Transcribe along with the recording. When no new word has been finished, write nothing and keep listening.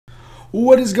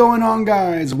What is going on,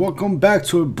 guys? Welcome back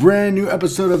to a brand new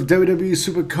episode of Wwe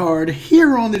Supercard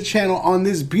here on the channel on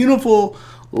this beautiful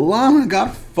Lana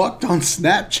got fucked on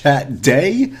Snapchat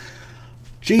day.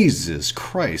 Jesus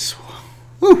Christ.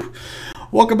 Woo.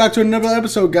 Welcome back to another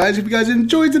episode, guys. If you guys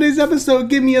enjoyed today's episode,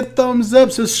 give me a thumbs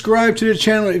up, subscribe to the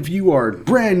channel if you are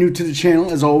brand new to the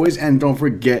channel, as always, and don't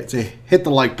forget to hit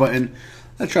the like button.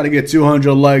 Let's try to get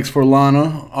 200 likes for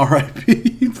Lana.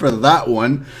 RIP for that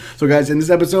one. So, guys, in this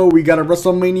episode, we got a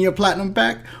Wrestlemania Platinum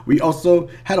pack. We also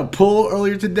had a pull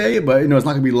earlier today, but, you know, it's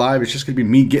not going to be live. It's just going to be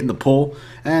me getting the pull.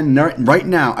 And right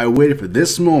now, I waited for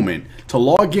this moment to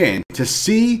log in to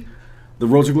see the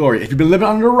Road to Glory. If you've been living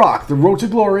under a rock, the Road to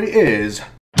Glory is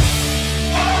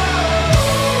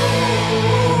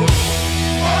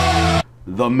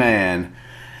the man.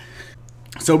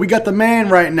 So we got the man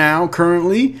right now,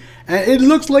 currently, and it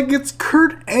looks like it's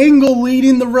Kurt Angle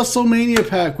leading the WrestleMania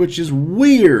pack, which is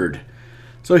weird.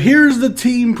 So here's the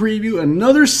team preview,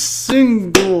 another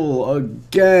single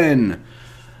again.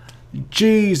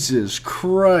 Jesus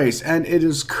Christ, and it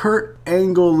is Kurt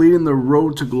Angle leading the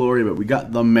Road to Glory, but we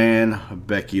got the man,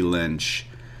 Becky Lynch.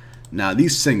 Now,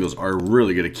 these singles are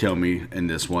really going to kill me in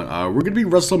this one. We're going to be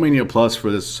WrestleMania Plus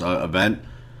for this event,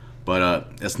 but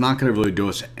it's not going to really do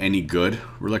us any good.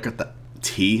 We're like at the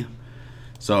T.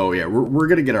 So, yeah, we're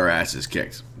going to get our asses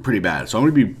kicked pretty bad. So, I'm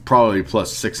going to be probably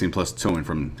plus 16, plus 2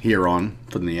 from here on,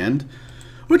 from the end.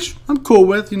 Which I'm cool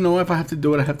with. You know, if I have to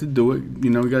do it, I have to do it.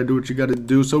 You know, you got to do what you got to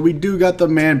do. So, we do got the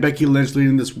man, Becky Lynch,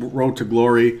 leading this Road to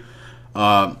Glory.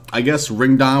 I guess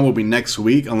Ring Dawn will be next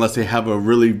week, unless they have a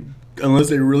really... Unless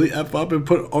they really F up and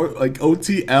put like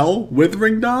OTL with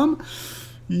Ring Dawn.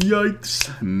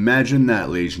 Yikes. Imagine that,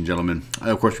 ladies and gentlemen. And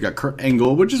of course, we got Kurt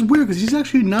Angle, which is weird because he's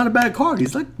actually not a bad card.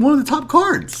 He's like one of the top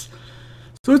cards.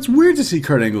 So it's weird to see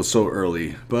Kurt Angle so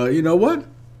early. But you know what?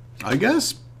 I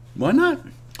guess. Why not?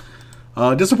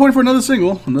 Disappointing for another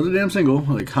single. Another damn single.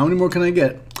 Like, how many more can I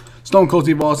get? Stone Cold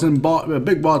Steve Austin,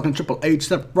 Big Bossman, Triple H,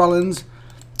 Seth Rollins.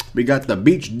 We got the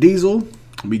Beach Diesel.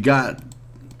 We got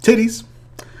Titties.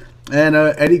 And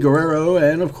Eddie Guerrero,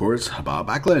 and of course, Bob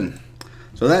Backlund.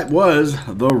 So that was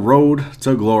the Road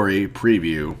to Glory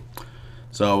preview.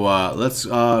 So let's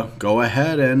go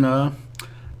ahead and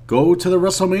go to the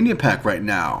WrestleMania pack right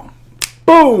now.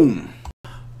 Boom!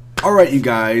 Alright, you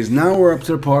guys, now we're up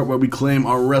to the part where we claim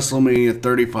our WrestleMania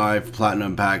 35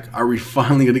 Platinum pack. Are we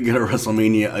finally going to get a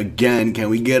WrestleMania again? Can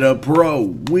we get a pro?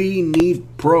 We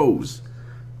need pros.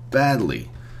 Badly.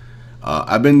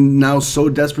 I've been now so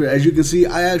desperate. As you can see,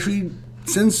 I actually,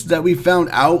 since that we found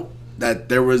out that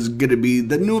there was going to be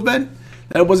the new event,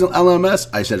 that it wasn't LMS,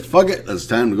 I said, fuck it, it's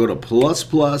time to go to Plus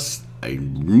Plus. I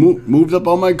moved up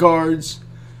all my cards.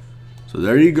 So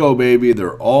there you go, baby.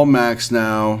 They're all maxed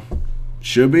now.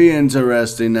 Should be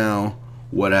interesting now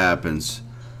what happens.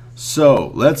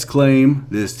 So, let's claim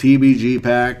this TBG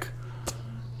pack.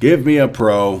 Give me a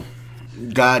pro.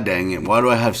 God dang it. Why do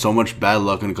I have so much bad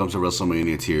luck when it comes to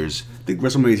WrestleMania tiers? I think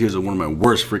WrestleMania tiers are one of my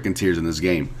worst freaking tiers in this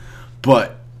game.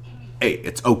 But, hey,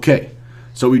 it's okay.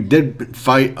 So we did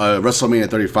fight a WrestleMania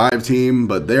 35 team,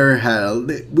 but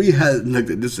we had like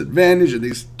the disadvantage and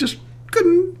they just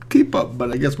couldn't keep up.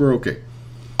 But I guess we're okay.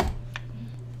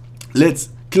 Let's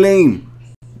claim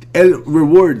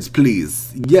rewards,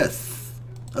 please. Yes.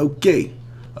 Okay.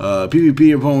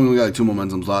 PvP, I've only got 2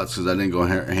 momentum slots because I didn't go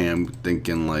ham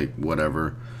thinking like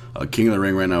whatever. King of the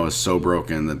Ring right now is so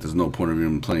broken that there's no point of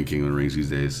even playing King of the Rings these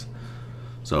days.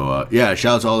 So yeah,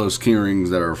 shout out to all those King of the Rings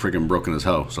that are freaking broken as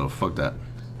hell. So fuck that.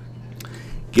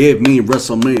 Give me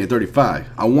WrestleMania 35.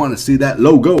 I want to see that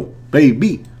logo,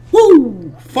 baby.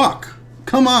 Woo! Fuck.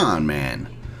 Come on, man.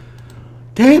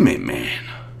 Damn it, man.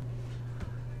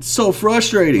 It's so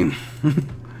frustrating.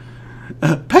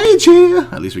 Page here.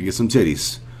 At least we get some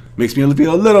titties. Makes me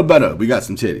feel a little better. We got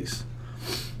some titties.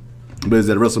 But is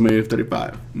that WrestleMania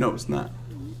 35? No, it's not.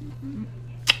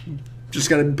 Just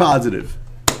gotta be positive.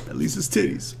 At least it's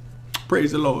titties.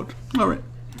 Praise the Lord. Alright.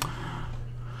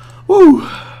 Woo!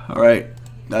 Alright.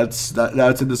 That's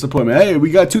a disappointment. Hey,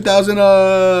 we got 2,000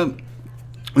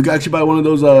 we got actually buy one of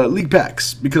those league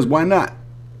packs. Because why not?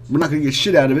 We're not gonna get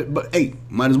shit out of it, but hey,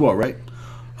 might as well, right?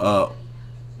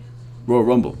 Royal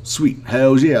Rumble. Sweet.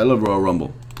 Hells yeah, I love Royal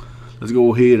Rumble. Let's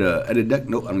go ahead, edit deck.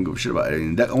 Nope, I don't give a shit about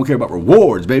editing deck. I don't care about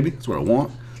rewards, baby. That's what I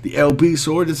want. The LP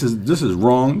sword. This is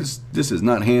wrong. This is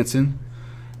not Hanson.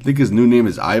 I think his new name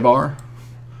is Ivar.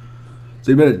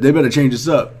 So they better change this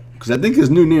up. Because I think his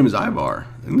new name is Ivar.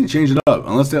 I think they changed it up.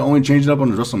 Unless they only changed it up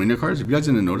on the WrestleMania cards. If you guys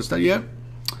didn't notice that yet.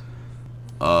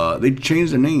 They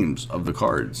changed the names of the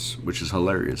cards, which is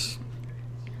hilarious.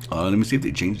 Let me see if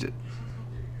they changed it.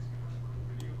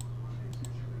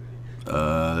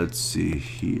 Let's see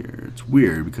here. It's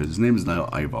weird because his name is now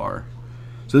Ivar.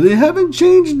 So they haven't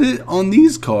changed it on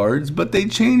these cards, but they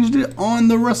changed it on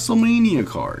the WrestleMania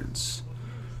cards.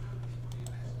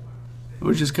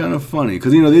 Which is kind of funny.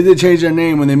 Because, you know, they did change their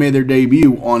name when they made their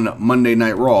debut on Monday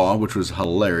Night Raw, which was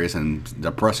hilarious and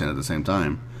depressing at the same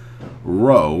time.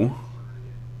 Row.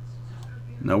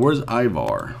 Now, where's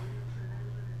Ivar?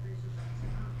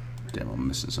 Damn, I'm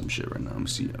missing some shit right now. Let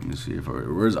me see if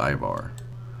where's Ivar?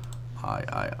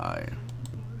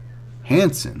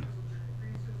 Hanson.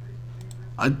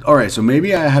 Alright, so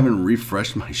maybe I haven't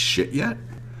refreshed my shit yet.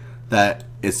 That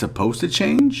it's supposed to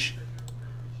change.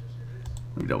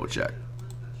 Let me double check.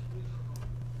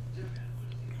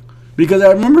 Because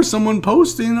I remember someone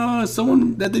posting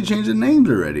someone that they changed the names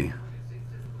already.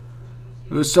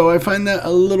 So I find that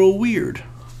a little weird.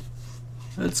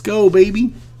 Let's go,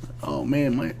 baby. Oh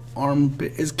man, my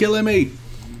armpit is killing me.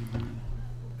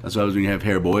 That's what happens when you have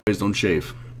hair, boys. Don't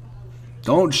shave.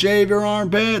 Don't shave your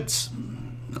armpits.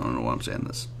 I don't know why I'm saying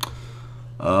this.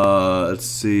 Let's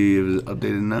see if it's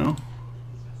updated now.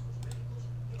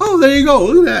 Oh, there you go.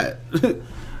 Look at that.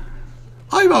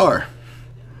 Ivar.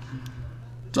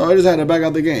 So I just had to back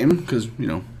out the game because, you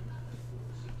know,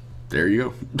 there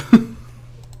you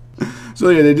go. So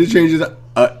yeah, they did change it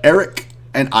to Eric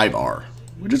and Ivar,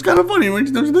 which is kind of funny, don't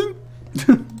you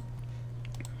think?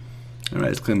 Alright,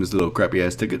 let's claim this little crappy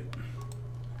ass ticket.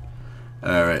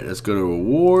 Alright, let's go to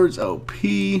awards.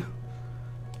 LP.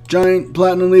 Giant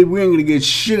Platinum League. We ain't gonna get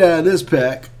shit out of this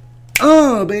pack.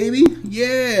 Oh, baby.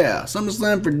 Yeah.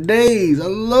 SummerSlam for days. I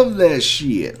love that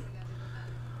shit.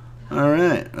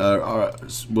 Alright.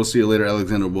 We'll see you later,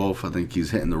 Alexander Wolf. I think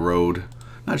he's hitting the road.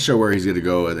 Not sure where he's gonna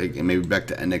go. I think maybe back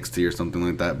to NXT or something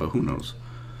like that, but who knows.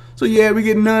 So yeah, we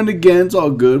get none again. It's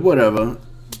all good. Whatever.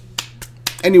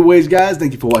 Anyways, guys,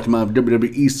 thank you for watching my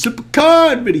WWE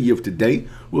Supercard video today.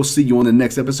 We'll see you on the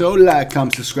next episode. Like,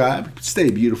 comment, subscribe. Stay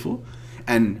beautiful.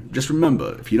 And just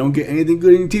remember, if you don't get anything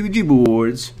good in your TVG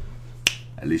awards,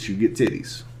 at least you get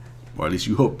titties. Or at least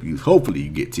hopefully you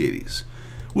get titties.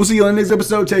 We'll see you on the next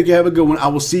episode. Take care. Have a good one. I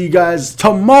will see you guys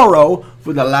tomorrow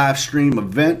for the live stream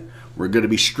event. We're going to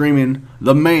be streaming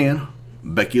The Man,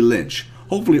 Becky Lynch.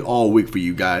 Hopefully all week for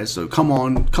you guys. So come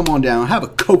on down. Have a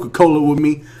Coca-Cola with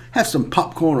me. Have some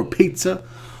popcorn or pizza.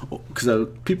 Because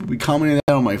people be commenting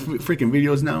that on my freaking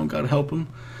videos now. God help them.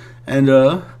 And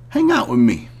hang out with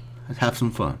me. Have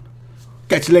some fun.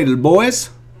 Catch you later, boys.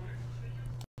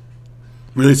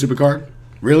 Really, Supercard?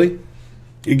 Really?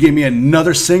 You give me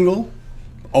another single?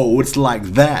 Oh, it's like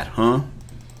that, huh?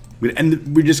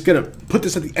 We're just gonna put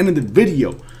this at the end of the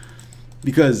video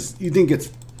because you think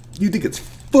it's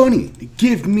funny to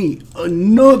give me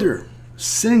another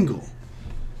single.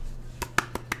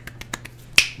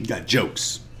 You got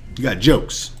jokes. You got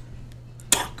jokes.